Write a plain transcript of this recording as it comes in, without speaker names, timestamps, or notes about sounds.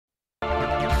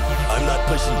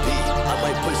pushing P. I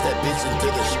might push that bitch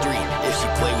into the street if she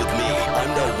play with me.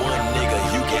 I'm no one nigga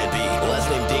you can't be.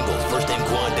 Last name Dingle, first name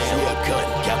Quandam. She a cunt,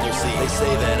 capital C. They say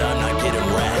that I'm not getting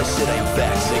rap. That shit ain't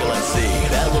facts, single MC.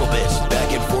 That little bitch, back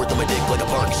and forth on my dick like a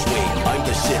park swing. I'm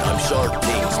the shit, I'm Shark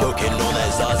Team, smoking on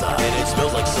that Zaza, and it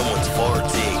smells like someone's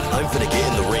farting. I'm finna get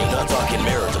in the ring, not talking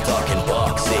marriage, I'm talking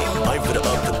boxing. I'm finna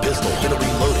up the pistol, finna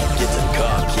reload it, get some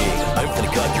cocking. I'm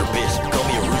finna cock your bitch, call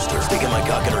me a rooster, sticking my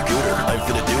cock in her gooter. I'm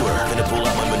finna do her, finna pull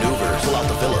out my maneuver, pull out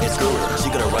the filler and screw her. She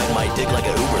gonna ride my dick like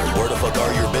a Uber. Where the fuck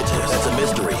are your bitches? That's a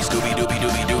mystery, Scooby Dooby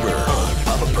Dooby Doober.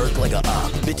 Pop a perk like a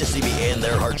op, bitches see me and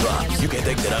their heart drops. You can't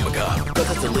think that I'm a cop, cause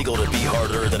it's illegal to be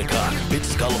harder than a cock.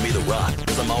 Bitches calling me the Rock,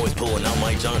 cause I'm always pulling out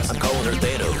my Johns. I'm calling her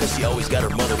Thanos, cause she always got her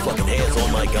motherfucking hands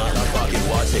on my gun. I'm fucking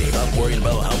watching, stop worrying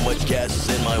about how much cash is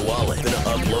in my wallet. Finna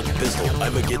upload the pistol,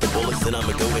 I'ma get the bullets, then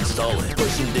I'ma go install it.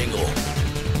 Pushing Dingle,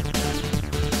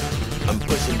 I'm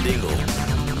pushing Dingle.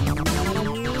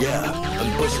 Yeah,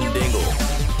 I'm pushing Dingle.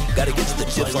 Gotta get to the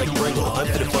chips like Pringle. I'm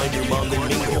finna find your mom then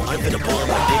mingle. I'm finna pull out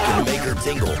my dick and make her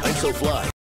tingle. I'm so fly.